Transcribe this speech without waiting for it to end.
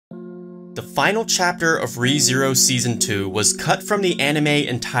The final chapter of Re:Zero Season 2 was cut from the anime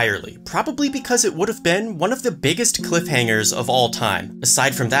entirely, probably because it would have been one of the biggest cliffhangers of all time.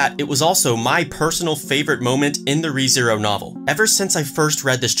 Aside from that, it was also my personal favorite moment in the Re:Zero novel. Ever since I first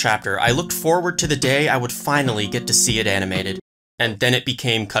read this chapter, I looked forward to the day I would finally get to see it animated. And then it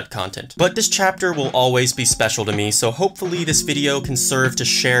became cut content. But this chapter will always be special to me, so hopefully this video can serve to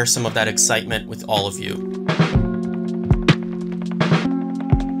share some of that excitement with all of you.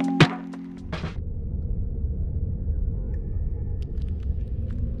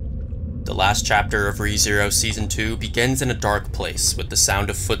 The last chapter of Re:Zero Season 2 begins in a dark place, with the sound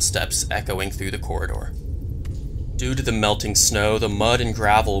of footsteps echoing through the corridor. Due to the melting snow, the mud and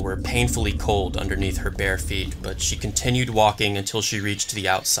gravel were painfully cold underneath her bare feet, but she continued walking until she reached the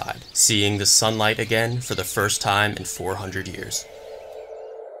outside, seeing the sunlight again for the first time in 400 years.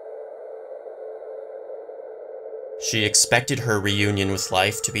 She expected her reunion with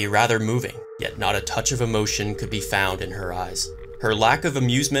life to be rather moving, yet not a touch of emotion could be found in her eyes. Her lack of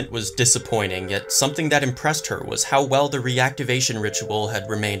amusement was disappointing, yet something that impressed her was how well the reactivation ritual had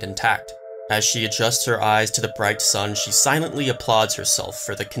remained intact. As she adjusts her eyes to the bright sun, she silently applauds herself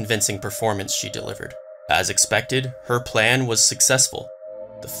for the convincing performance she delivered. As expected, her plan was successful.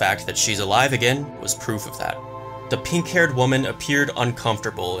 The fact that she's alive again was proof of that. The pink-haired woman appeared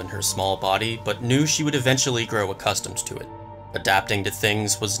uncomfortable in her small body, but knew she would eventually grow accustomed to it. Adapting to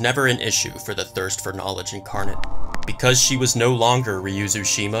things was never an issue for the thirst for knowledge incarnate. Because she was no longer Ryuzu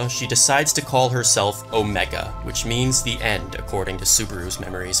Shima, she decides to call herself Omega, which means the end according to Subaru's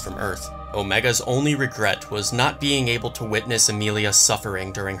memories from Earth. Omega's only regret was not being able to witness Emilia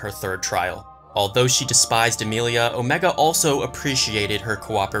suffering during her third trial. Although she despised Emilia, Omega also appreciated her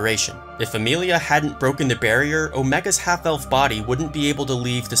cooperation. If Emilia hadn't broken the barrier, Omega's half-elf body wouldn't be able to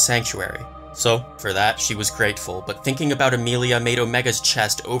leave the sanctuary. So, for that, she was grateful, but thinking about Emilia made Omega's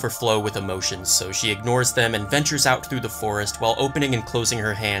chest overflow with emotions, so she ignores them and ventures out through the forest while opening and closing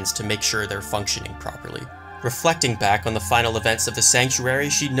her hands to make sure they're functioning properly. Reflecting back on the final events of the sanctuary,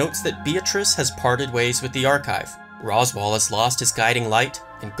 she notes that Beatrice has parted ways with the archive, Roswaal has lost his guiding light,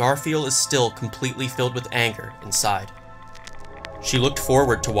 and Garfield is still completely filled with anger inside. She looked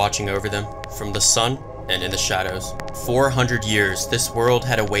forward to watching over them, from the sun and in the shadows. 400 years, this world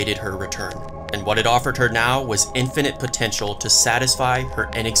had awaited her return, and what it offered her now was infinite potential to satisfy her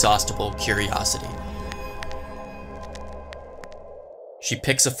inexhaustible curiosity. She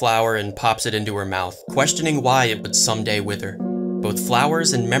picks a flower and pops it into her mouth, questioning why it would someday wither. Both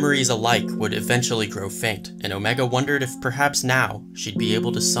flowers and memories alike would eventually grow faint, and Omega wondered if perhaps now she'd be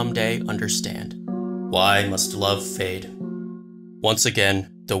able to someday understand. Why must love fade? Once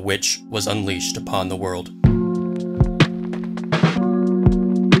again, the witch was unleashed upon the world.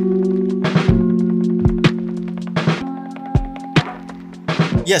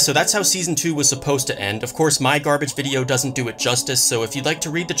 Yeah, so that's how Season 2 was supposed to end. Of course, my garbage video doesn't do it justice, so if you'd like to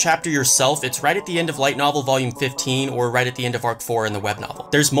read the chapter yourself, it's right at the end of Light Novel Volume 15 or right at the end of Arc 4 in the web novel.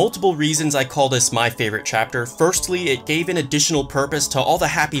 There's multiple reasons I call this my favorite chapter. Firstly, it gave an additional purpose to all the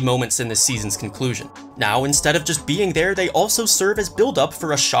happy moments in this season's conclusion. Now, instead of just being there, they also serve as build-up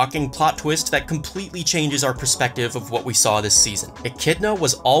for a shocking plot twist that completely changes our perspective of what we saw this season. Echidna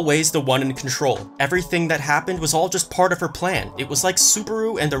was always the one in control. Everything that happened was all just part of her plan. It was like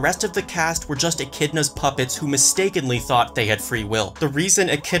Subaru and the rest of the cast were just Echidna's puppets who mistakenly thought they had free will. The reason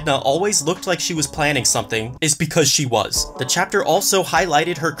Echidna always looked like she was planning something is because she was. The chapter also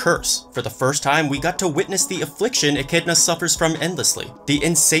highlighted her curse. For the first time, we got to witness the affliction Echidna suffers from endlessly. The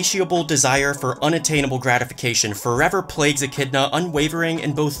insatiable desire for unattainable gratification forever plagues Echidna, unwavering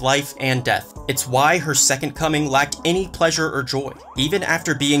in both life and death. It's why her second coming lacked any pleasure or joy. Even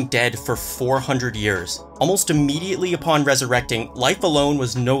after being dead for 400 years, almost immediately upon resurrecting, life alone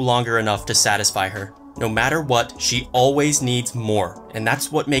was no longer enough to satisfy her. No matter what, she always needs more, and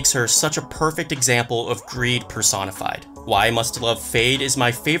that's what makes her such a perfect example of greed personified. Why must love fade is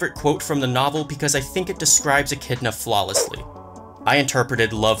my favorite quote from the novel because I think it describes Echidna flawlessly. I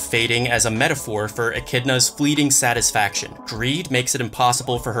interpreted love fading as a metaphor for Echidna's fleeting satisfaction. Greed makes it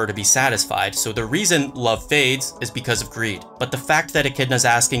impossible for her to be satisfied, so the reason love fades is because of greed. But the fact that Echidna's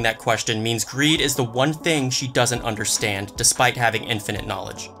asking that question means greed is the one thing she doesn't understand, despite having infinite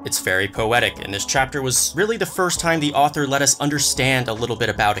knowledge. It's very poetic, and this chapter was really the first time the author let us understand a little bit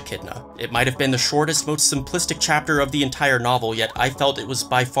about Echidna. It might have been the shortest, most simplistic chapter of the entire novel, yet I felt it was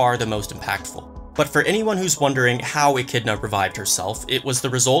by far the most impactful. But for anyone who's wondering how Echidna revived herself, it was the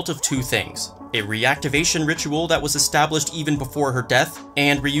result of two things: a reactivation ritual that was established even before her death,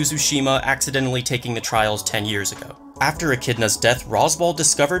 and Ryuzu Shima accidentally taking the trials 10 years ago. After Echidna's death, Roswaal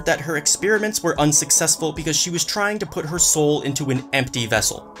discovered that her experiments were unsuccessful because she was trying to put her soul into an empty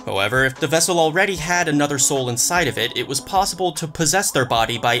vessel. However, if the vessel already had another soul inside of it, it was possible to possess their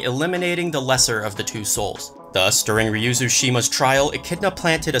body by eliminating the lesser of the two souls. Thus, during Ryuzu Shima's trial, Echidna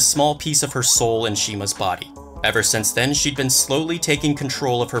planted a small piece of her soul in Shima's body. Ever since then, she'd been slowly taking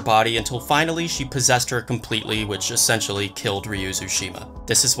control of her body until finally she possessed her completely, which essentially killed Ryuzu Shima.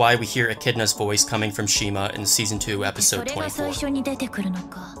 This is why we hear Echidna's voice coming from Shima in Season 2, Episode 24.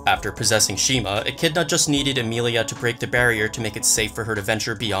 After possessing Shima, Echidna just needed Emilia to break the barrier to make it safe for her to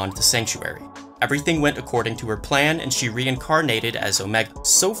venture beyond the sanctuary. Everything went according to her plan, and she reincarnated as Omega.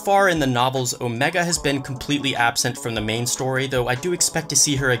 So far in the novels, Omega has been completely absent from the main story, though I do expect to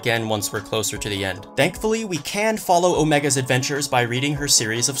see her again once we're closer to the end. Thankfully, we can follow Omega's adventures by reading her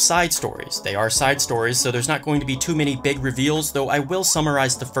series of side stories. They are side stories, so there's not going to be too many big reveals, though I will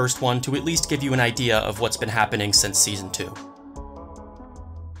summarize the first one to at least give you an idea of what's been happening since Season 2.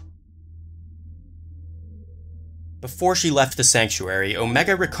 Before she left the sanctuary,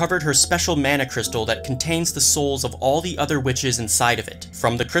 Omega recovered her special mana crystal that contains the souls of all the other witches inside of it.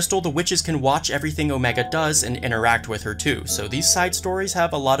 From the crystal, the witches can watch everything Omega does and interact with her too, so these side stories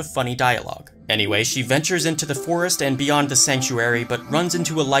have a lot of funny dialogue. Anyway, she ventures into the forest and beyond the sanctuary, but runs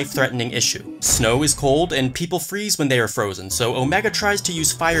into a life-threatening issue. Snow is cold, and people freeze when they are frozen, so Omega tries to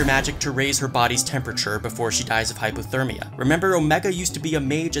use fire magic to raise her body's temperature before she dies of hypothermia. Remember, Omega used to be a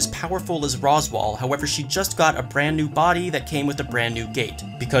mage as powerful as Roswaal, however she just got a brand new body that came with a brand new gate.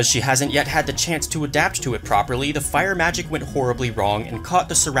 Because she hasn't yet had the chance to adapt to it properly, the fire magic went horribly wrong and caught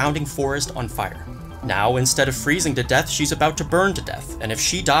the surrounding forest on fire. Now, instead of freezing to death, she's about to burn to death, and if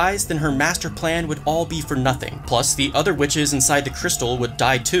she dies, then her master plan would all be for nothing. Plus, the other witches inside the crystal would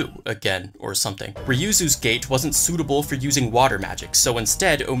die too, again, or something. Ryuzu's gate wasn't suitable for using water magic, so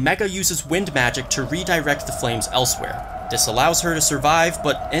instead, Omega uses wind magic to redirect the flames elsewhere. This allows her to survive,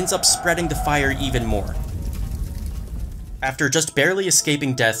 but ends up spreading the fire even more. After just barely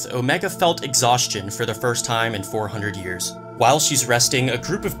escaping death, Omega felt exhaustion for the first time in 400 years. While she's resting, a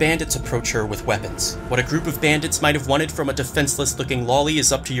group of bandits approach her with weapons. What a group of bandits might have wanted from a defenseless-looking lolly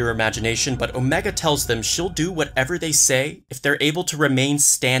is up to your imagination, but Omega tells them she'll do whatever they say if they're able to remain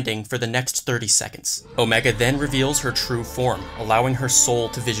standing for the next 30 seconds. Omega then reveals her true form, allowing her soul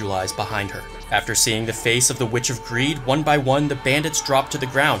to visualize behind her. After seeing the face of the Witch of Greed, one by one the bandits drop to the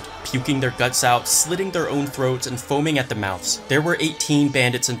ground, puking their guts out, slitting their own throats, and foaming at the mouths. There were 18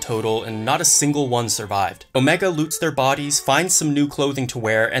 bandits in total, and not a single one survived. Omega loots their bodies, finds some new clothing to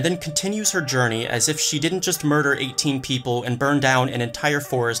wear, and then continues her journey as if she didn't just murder 18 people and burn down an entire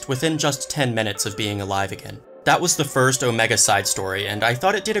forest within just 10 minutes of being alive again. That was the first Omega side story, and I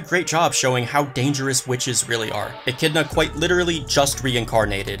thought it did a great job showing how dangerous witches really are. Echidna quite literally just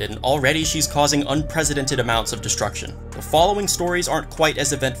reincarnated, and already she's causing unprecedented amounts of destruction. The following stories aren't quite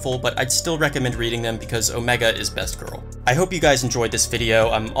as eventful, but I'd still recommend reading them because Omega is best girl. I hope you guys enjoyed this video.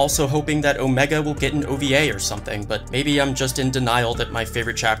 I'm also hoping that Omega will get an OVA or something, but maybe I'm just in denial that my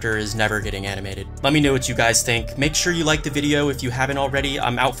favorite chapter is never getting animated. Let me know what you guys think. Make sure you like the video if you haven't already.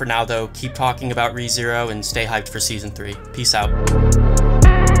 I'm out for now though. Keep talking about ReZero and stay hyped for Season 3. Peace out.